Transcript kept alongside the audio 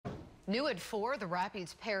New at 4, the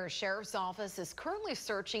Rapids Parish Sheriff's Office is currently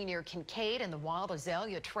searching near Kincaid and the Wild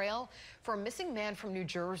Azalea Trail for a missing man from New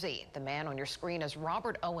Jersey. The man on your screen is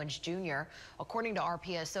Robert Owens Jr. According to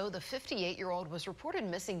RPSO, the 58-year-old was reported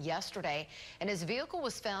missing yesterday, and his vehicle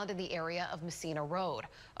was found in the area of Messina Road.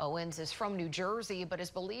 Owens is from New Jersey, but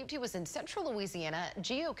is believed he was in central Louisiana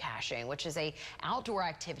geocaching, which is an outdoor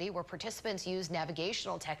activity where participants use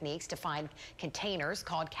navigational techniques to find containers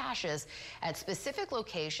called caches at specific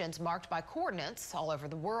locations marked by coordinates all over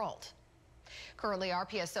the world. Currently,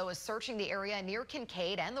 RPSO is searching the area near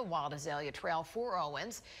Kincaid and the Wild Azalea Trail for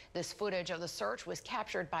Owens. This footage of the search was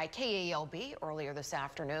captured by KALB earlier this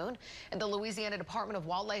afternoon. And the Louisiana Department of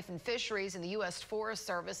Wildlife and Fisheries and the U.S. Forest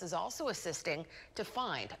Service is also assisting to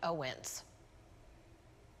find Owens.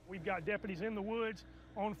 We've got deputies in the woods,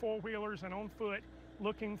 on four-wheelers and on foot,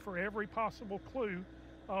 looking for every possible clue.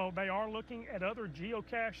 They are looking at other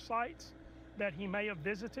geocache sites that he may have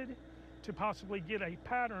visited to possibly get a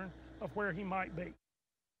pattern of where he might be.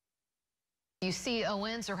 You see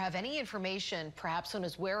Owens or have any information perhaps on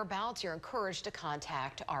his whereabouts, you're encouraged to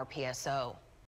contact RPSO.